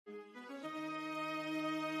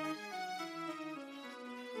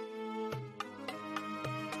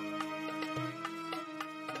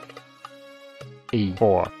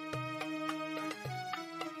e4,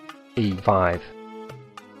 e5,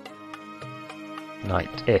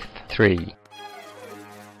 knight f3,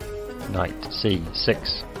 knight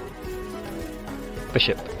c6,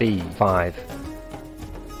 bishop b5,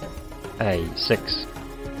 a6,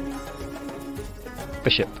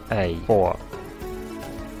 bishop a4,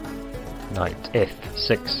 knight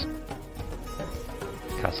f6,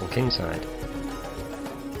 castle kingside,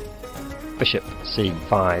 bishop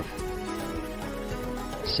c5,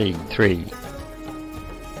 c3,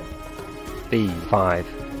 b5,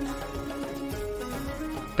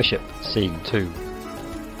 bishop c2,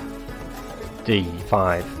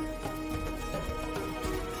 d5,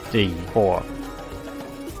 d4,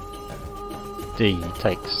 d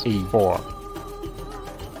takes e4,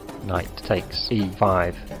 knight takes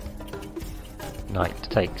e5, knight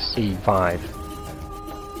takes e5,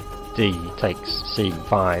 d takes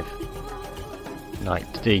c5,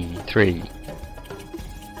 knight d3,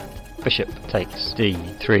 bishop takes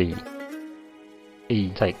d3, e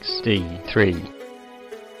takes d3,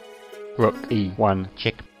 rook e1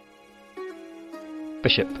 check,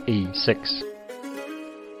 bishop e6,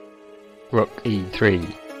 rook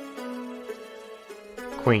e3,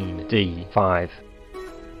 queen d5,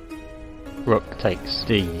 rook takes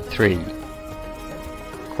d3,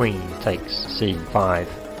 queen takes c5,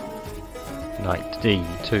 knight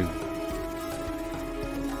d2,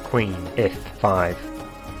 queen f5,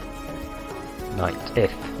 knight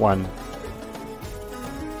f1,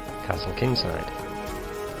 castle kingside,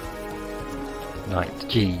 knight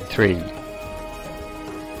g3,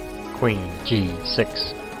 queen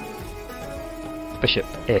g6, bishop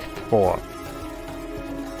f4,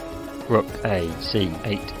 rook a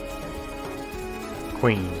c8,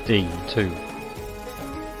 queen d2,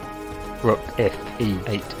 rook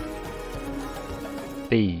fe8,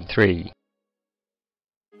 b3,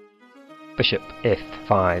 bishop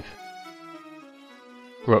f5,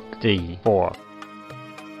 rook d4,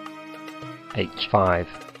 h5,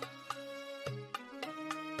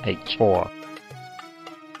 h4,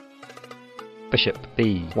 bishop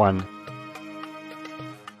b1,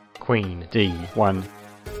 queen d1,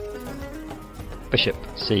 bishop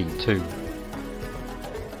c2,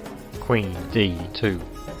 queen d2,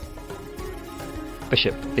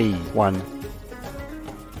 bishop b1,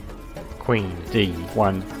 queen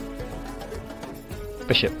d1,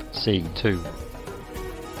 bishop c2,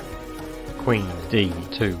 queen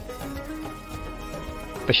d2,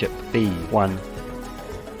 bishop b1,